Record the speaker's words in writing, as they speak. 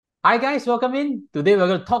Hi guys, welcome in. Today we're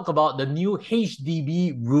going to talk about the new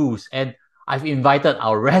HDB rules, and I've invited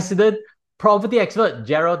our resident property expert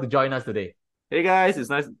Gerald to join us today. Hey guys,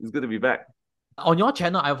 it's nice. It's good to be back. On your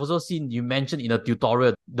channel, I've also seen you mentioned in a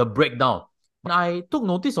tutorial the breakdown. And I took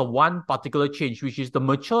notice of one particular change, which is the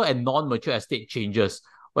mature and non-mature estate changes,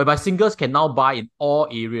 whereby singles can now buy in all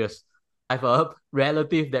areas. I have a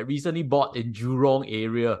relative that recently bought in Jurong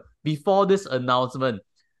area. Before this announcement,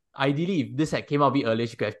 ideally, if this had came out a bit earlier,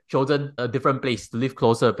 she could have chosen a different place to live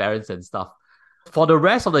closer to parents and stuff. For the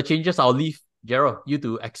rest of the changes, I'll leave Gerald you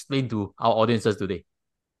to explain to our audiences today.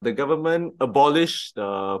 The government abolished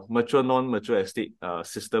the mature, non-mature estate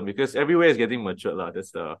system because everywhere is getting matured.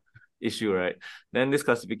 That's the issue, right? Then this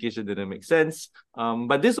classification didn't make sense.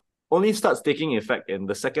 But this only starts taking effect in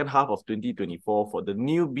the second half of 2024 for the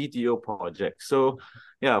new BTO project. So,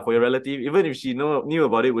 yeah, for your relative, even if she knew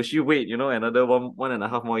about it, will she wait, another one and a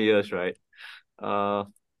half more years, right? Uh,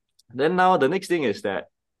 then now the next thing is that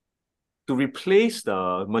to replace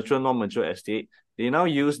the mature, non-mature estate, they now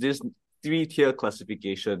use this three-tier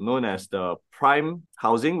classification known as the prime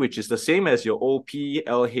housing, which is the same as your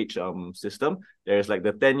OPLH system. There's like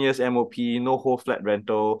the 10 years MOP, no whole flat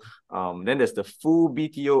rental. Then there's the full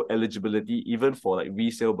BTO eligibility, even for like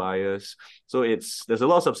resale buyers. So there's a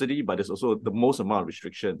lot of subsidy, but there's also the most amount of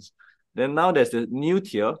restrictions. Then now there's the new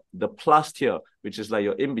tier, the plus tier, which is like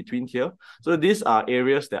your in-between tier. So these are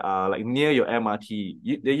areas that are like near your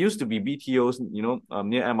MRT. There used to be BTOs, near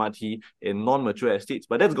MRT in non-mature estates,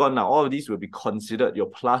 but that's gone now. All of these will be considered your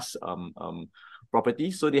plus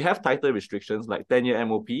properties. So they have tighter restrictions like 10-year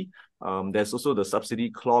MOP. There's also the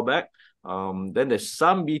subsidy clawback. Then there's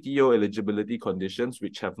some BTO eligibility conditions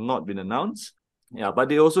which have not been announced. Yeah, but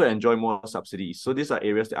they also enjoy more subsidies. So these are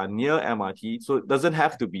areas that are near MRT. So it doesn't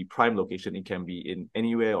have to be prime location. It can be in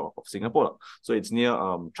anywhere of Singapore. So it's near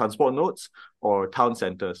transport nodes or town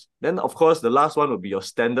centers. Then, of course, the last one would be your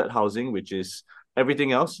standard housing, which is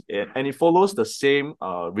everything else. And it follows the same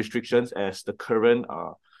restrictions as the current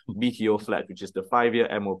BTO flat, which is the 5-year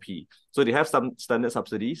MOP. So they have some standard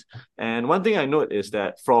subsidies. And one thing I note is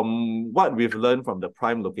that from what we've learned from the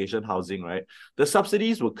prime location housing, right, the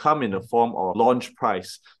subsidies will come in the form of launch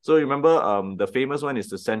price. So remember, the famous one is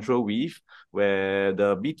the Central Weave, where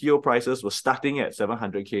the BTO prices were starting at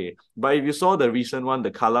 700K. But if you saw the recent one,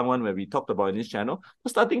 the Kallang one, where we talked about in this channel, the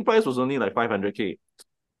starting price was only like 500K.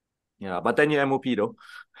 Yeah, but 10-year MOP though.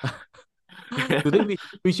 Today,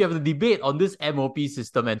 we should have the debate on this MOP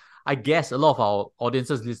system. And I guess a lot of our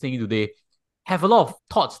audiences listening today have a lot of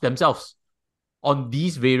thoughts themselves on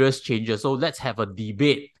these various changes. So let's have a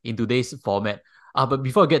debate in today's format. But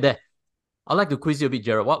before I get there, I'd like to quiz you a bit,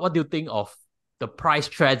 Gerald. What do you think of the price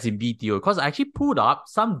trends in BTO? Because I actually pulled up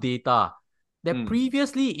some data that Mm,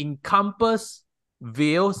 previously in Campus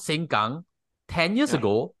Vale, Sengkang, 10 years yeah.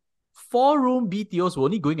 ago, four-room BTOs were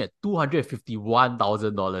only going at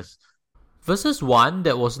 $251,000 versus one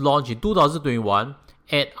that was launched in 2021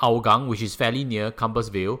 at Hougang, which is fairly near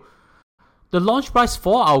Compassville. The launch price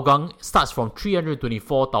for Hougang starts from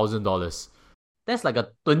 $324,000. That's like a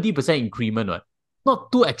 20% increment, right?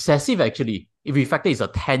 Not too excessive actually. If we factor it's a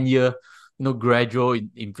 10-year, gradual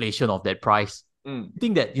inflation of that price. Mm. You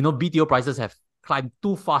think that BTO prices have climbed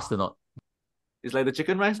too fast or not? It's like the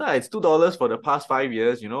chicken rice. It's $2 for the past 5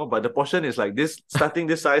 years, but the portion is like this, starting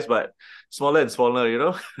this size, but smaller and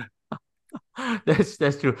smaller. That's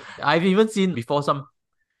true. I've even seen before some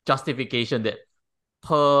justification that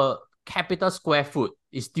per capita square foot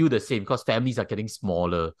is still the same because families are getting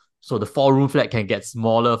smaller. So the four-room flat can get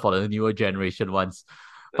smaller for the newer generation ones.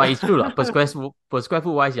 But it's true, per square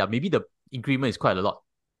foot wise, yeah, maybe the increment is quite a lot.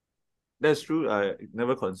 That's true. I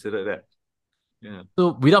never considered that. Yeah.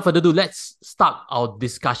 So without further ado, let's start our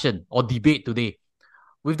discussion or debate today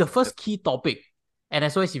with the first key topic. And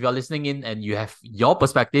as always, if you're listening in and you have your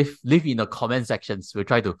perspective, leave in the comment sections. We'll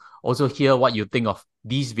try to also hear what you think of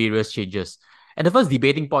these various changes. And the first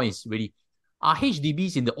debating point is really, are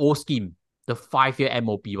HDBs in the old scheme, the 5-year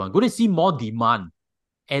MOP one, going to see more demand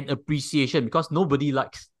and appreciation because nobody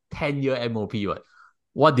likes 10-year MOP, right?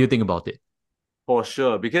 What do you think about it? For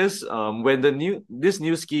sure, because when this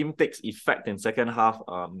new scheme takes effect in second half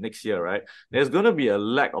next year, right, there's going to be a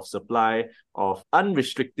lack of supply of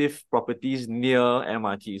unrestricted properties near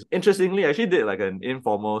MRTs. Interestingly, I actually did like an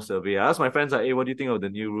informal survey. I asked my friends like, "Hey, what do you think of the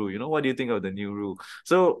new rule? What do you think of the new rule?"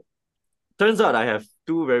 So turns out I have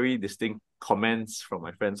two very distinct comments from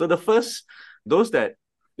my friends. So the first, those that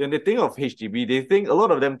when they think of HDB, a lot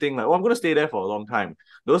of them think like, oh, I'm going to stay there for a long time.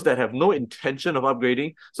 Those that have no intention of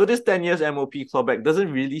upgrading, so this 10 years MOP clawback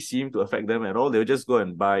doesn't really seem to affect them at all. They'll just go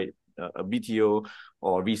and buy a BTO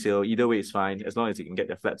or resale. Either way, it's fine as long as they can get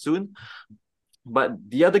their flat soon. But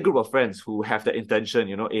the other group of friends who have the intention,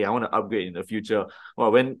 hey, I want to upgrade in the future.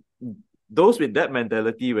 Well, when those with that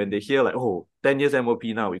mentality, when they hear like, oh, 10 years MOP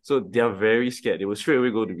now, so they are very scared. They will straight away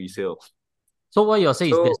go to resale. So what you're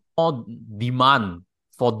saying is there's So more demand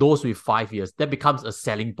for those with 5 years. That becomes a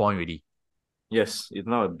selling point already. yes, it's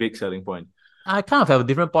now a big selling point. I kind of have a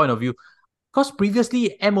different point of view. Because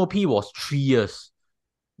previously MOP was 3 years.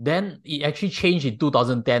 Then it actually changed in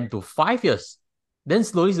 2010 to 5 years. Then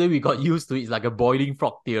slowly we got used to it. It's like a boiling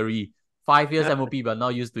frog theory. 5 years MOP, but now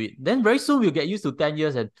used to it. Then very soon we'll get used to 10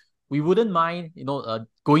 years and we wouldn't mind,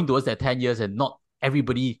 going towards that 10 years and not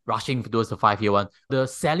everybody rushing towards the 5 year one. The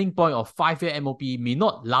selling point of 5 year MOP may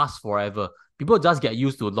not last forever. People just get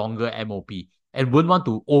used to longer MOP and wouldn't want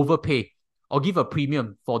to overpay or give a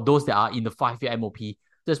premium for those that are in the 5 year MOP.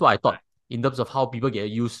 That's what I thought in terms of how people get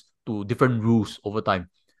used to different rules over time.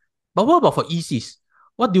 But what about for ECs?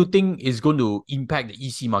 What do you think is going to impact the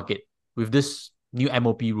EC market with this new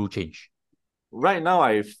MOP rule change? Right now,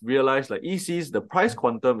 I've realized like ECs, the price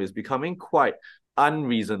quantum is becoming quite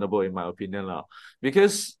unreasonable in my opinion now,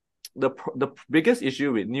 because the biggest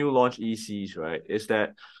issue with new launch ECs, right, is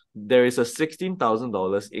that there is a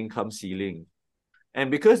 $16,000 income ceiling. And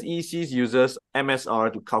because ECs uses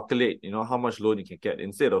MSR to calculate, how much loan you can get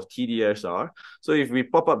instead of TDSR. So if we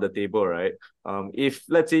pop up the table, right, if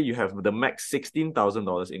let's say you have the max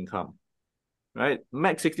 $16,000 income, right,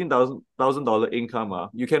 max $16,000 income,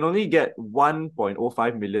 you can only get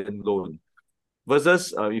 1.05 million loan.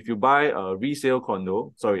 Versus if you buy a resale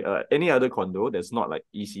condo, any other condo that's not like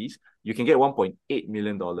ECs, you can get $1.8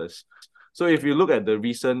 million. So if you look at the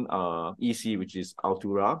recent EC, which is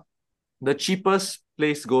Altura, the cheapest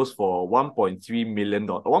place goes for $1.3 million,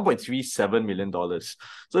 $1.37 million.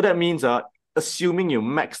 So that means assuming you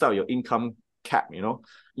maxed out your income cap,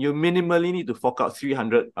 you minimally need to fork out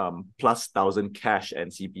 300 plus thousand cash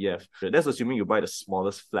and CPF. That's assuming you buy the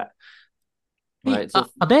smallest flat. Hey, Right. So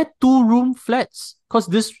are there 2 room flats? Because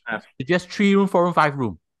this is just 3 room, 4 room, 5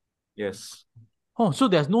 room. yes. Oh, so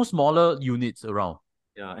there's no smaller units around.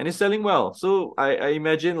 Yeah, and it's selling well. So I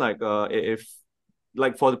imagine like if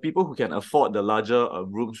like for the people who can afford the larger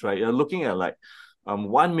rooms, right, you're looking at like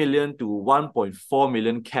 1 million to 1.4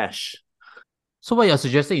 million cash. So what you're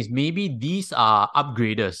suggesting is maybe these are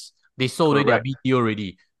upgraders. They sold it, they are Correct. BTO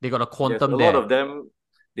already. They got a Yes, a quantum lot there. of them,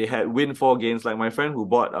 they had windfall gains. Like my friend who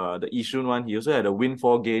bought the Yishun one, he also had a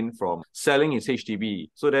windfall gain from selling his HDB.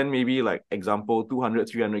 So then maybe like example 200,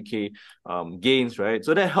 300K gains, right?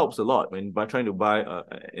 So that helps a lot when by trying to buy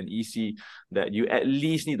an EC that you at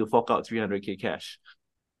least need to fork out 300K cash.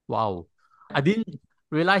 Wow. I didn't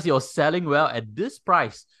realize you're selling well at this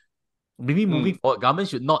price. Maybe moving forward, government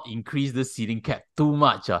should not increase the ceiling cap too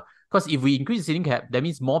much. Because if we increase the ceiling cap, that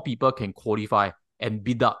means more people can qualify and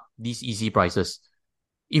bid up these EC prices.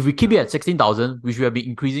 If we keep it at 16,000, which we have been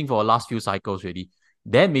increasing for the last few cycles already,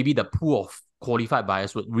 then maybe the pool of qualified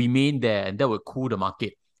buyers would remain there and that would cool the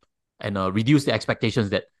market and reduce the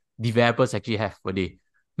expectations that developers actually have when they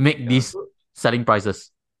make these selling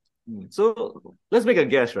prices. So let's make a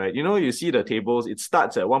guess, right? You see the tables, it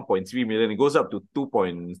starts at 1.3 million, it goes up to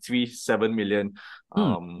 2.37 million.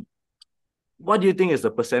 What do you think is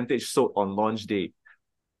the percentage sold on launch day?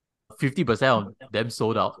 50% of them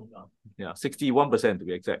sold out. Yeah, 61% to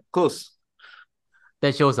be exact. Close.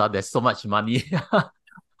 That shows there's so much money.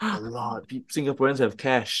 A lot. Singaporeans have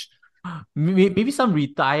cash. Maybe some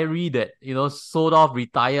retiree that sold off,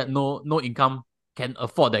 retired, no income, can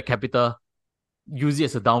afford that capital, use it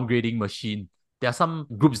as a downgrading machine. There are some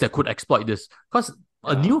groups that could exploit this because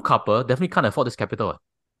a new couple definitely can't afford this capital.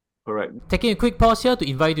 Correct. Taking a quick pause here to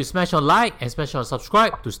invite you to smash on like and smash on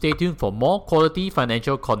subscribe to stay tuned for more quality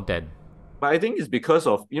financial content. But I think it's because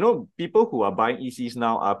of, people who are buying ECs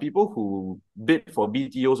now are people who bid for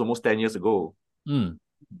BTOs almost 10 years ago.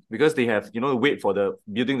 Because they have, wait for the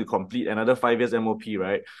building to complete another 5 years MOP,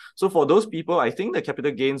 right? So for those people, I think the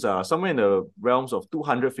capital gains are somewhere in the realms of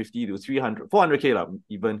 250 to 300, 400K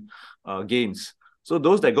even gains. So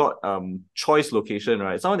those that got choice location,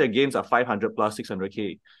 right? Some of their gains are 500 plus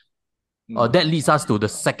 600K. That leads us to the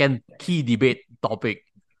second key debate topic.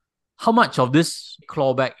 How much of this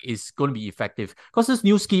clawback is going to be effective? Because this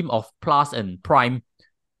new scheme of Plus and Prime,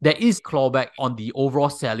 there is clawback on the overall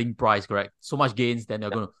selling price, correct? So much gains, then they're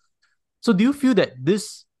going to... So do you feel that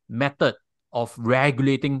this method of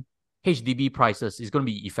regulating HDB prices is going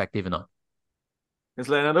to be effective or not? It's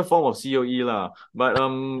like another form of COE lah. But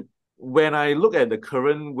when I look at the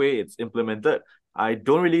current way it's implemented, I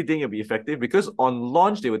don't really think it'll be effective because on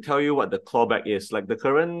launch, they will tell you what the clawback is. Like the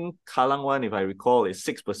current Kallang one, if I recall, is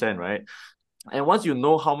 6%, right? And once you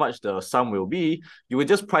know how much the sum will be, you will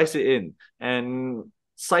just price it in. And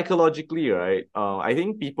psychologically, right, I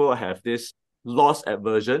think people have this loss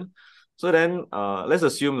aversion. So then let's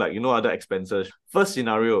assume like, other expenses. First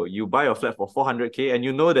scenario, you buy your flat for 400K and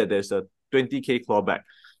you know that there's a 20K clawback,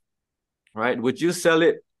 right? Would you sell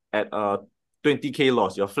it at a 20K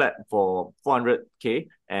loss, your flat for 400K,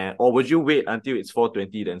 or would you wait until it's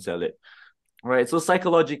 420 then sell it? Right. So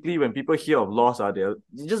psychologically, when people hear of loss, they're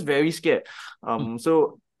just very scared.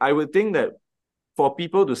 So I would think that for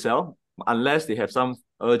people to sell, unless they have some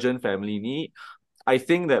urgent family need, I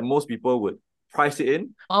think that most people would price it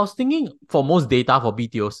in. I was thinking for most data for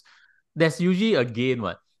BTOs, there's usually a gain.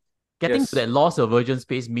 What getting to Yes. that loss aversion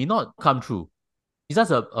space may not come true. It's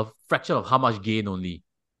just a fraction of how much gain only.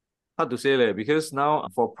 Hard to say that because now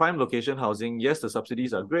for prime location housing, yes, the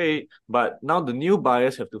subsidies are great, but now the new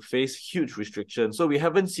buyers have to face huge restrictions. So we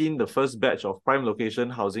haven't seen the first batch of prime location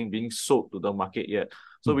housing being sold to the market yet.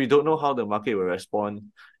 So we don't know how the market will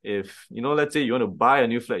respond. If, let's say you want to buy a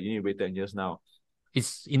new flat, you need to wait 10 years now.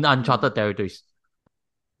 It's in uncharted territories.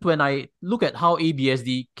 When I look at how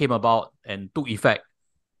ABSD came about and took effect,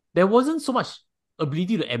 there wasn't so much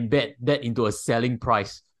ability to embed that into a selling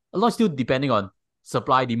price. A lot still depending on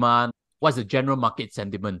supply, demand, what's the general market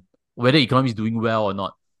sentiment, whether the economy is doing well or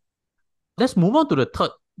not. Let's move on to the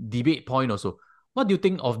third debate point also. What do you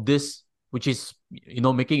think of this, which is,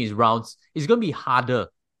 making its rounds? It's going to be harder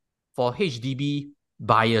for HDB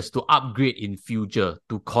buyers to upgrade in future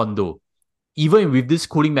to condo. Even with this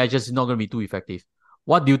cooling measures, it's not going to be too effective.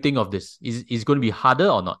 What do you think of this? Is it going to be harder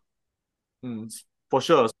or not? For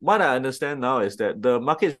sure. What I understand now is that the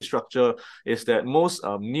market structure is that most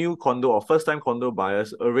new condo or first-time condo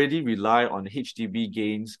buyers already rely on HDB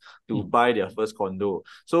gains to buy their first condo.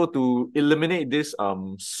 So to eliminate this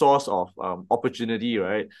source of opportunity,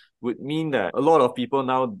 right, would mean that a lot of people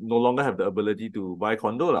now no longer have the ability to buy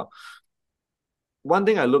condo. One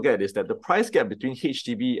thing I look at is that the price gap between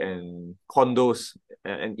HDB and condos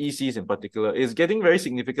and ECs in particular is getting very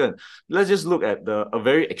significant. Let's just look at a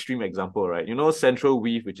very extreme example, right? Central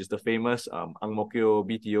Weave, which is the famous Ang Mo Kio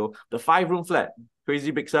BTO, the 5-room flat,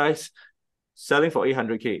 crazy big size, selling for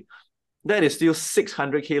 800K. That is still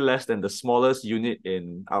 600K less than the smallest unit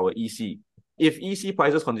in our EC. If EC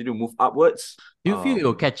prices continue to move upwards, do you feel it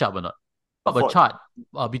will catch up or not? Up a chart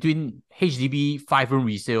between HDB 5-room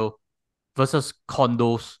resale versus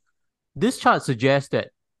condos. This chart suggests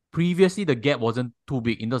that previously the gap wasn't too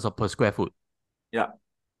big in terms of per square foot. Yeah.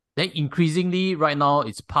 Then increasingly right now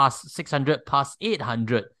it's past 600, past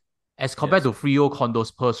 800 as compared to freehold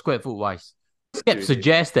condos per square foot wise. This gap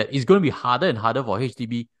suggests that it's going to be harder and harder for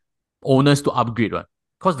HDB owners to upgrade, right?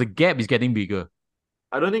 Because the gap is getting bigger.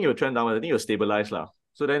 I don't think it will trend downward. I think it will stabilize.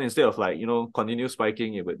 So then instead of continue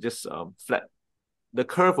spiking, it would just flat. The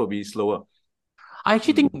curve will be slower. I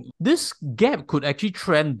actually think this gap could actually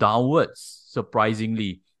trend downwards,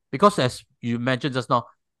 surprisingly, because as you mentioned just now,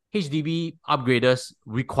 HDB upgraders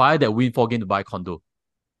require that windfall gain to buy condo.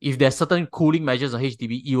 If there's certain cooling measures on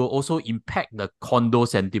HDB, it will also impact the condo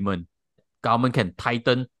sentiment. Government can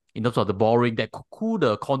tighten in terms of the borrowing that could cool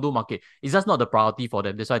the condo market. It's just not the priority for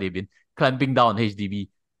them. That's why they've been clamping down on HDB.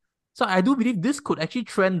 So I do believe this could actually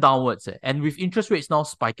trend downwards. And with interest rates now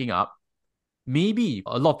spiking up, maybe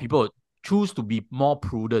a lot of people choose to be more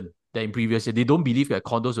prudent than in previous years. They don't believe that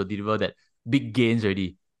condos will deliver that big gains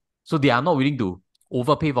already. So they are not willing to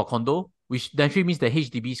overpay for condo, which naturally means that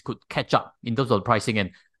HDBs could catch up in terms of the pricing.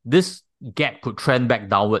 And this gap could trend back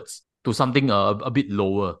downwards to something a bit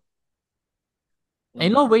lower. And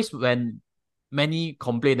in a lot of ways, when many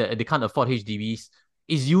complain that they can't afford HDBs,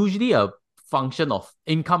 it's usually a function of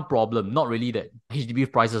income problem, not really that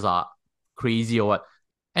HDB prices are crazy or what.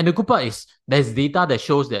 And the good part is there's data that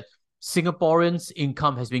shows that Singaporeans'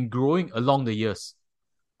 income has been growing along the years.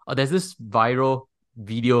 There's this viral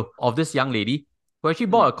video of this young lady who actually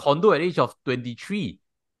bought a condo at the age of 23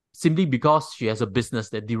 simply because she has a business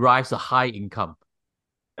that derives a high income.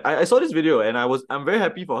 I saw this video and I'm very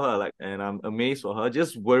happy for her, and I'm amazed for her,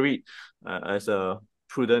 just worried as a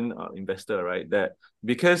prudent investor, right? That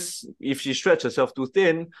because if she stretched herself too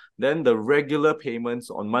thin, then the regular payments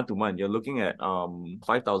on month to month, you're looking at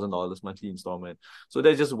 $5,000 monthly installment. So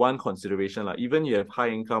that's just one consideration. Even you have high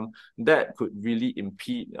income, that could really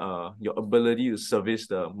impede your ability to service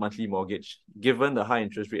the monthly mortgage, given the high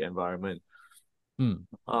interest rate environment.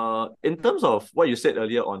 In terms of what you said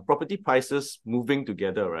earlier on property prices moving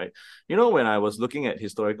together, right? When I was looking at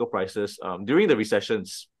historical prices during the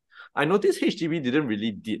recessions, I noticed HDB didn't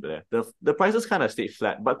really dip there. The prices kind of stayed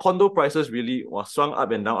flat, but condo prices really swung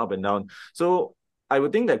up and down, up and down. So I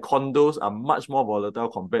would think that condos are much more volatile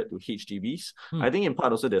compared to HDBs. I think in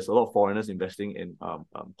part also there's a lot of foreigners investing in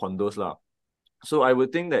condos. So I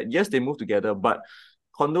would think that yes, they move together, but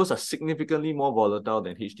condos are significantly more volatile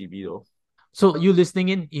than HDB though. So you listening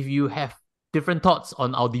in, if you have different thoughts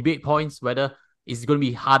on our debate points, whether it's going to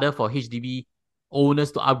be harder for HDB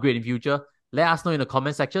owners to upgrade in future, let us know in the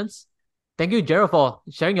comment sections. Thank you, Gerald, for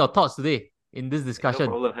sharing your thoughts today in this discussion.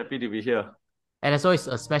 No problem. Happy to be here. And as always,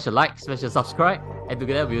 smash a like, smash a subscribe, and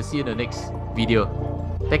together we'll see you in the next video.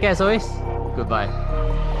 Take care as always.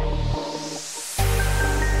 Goodbye.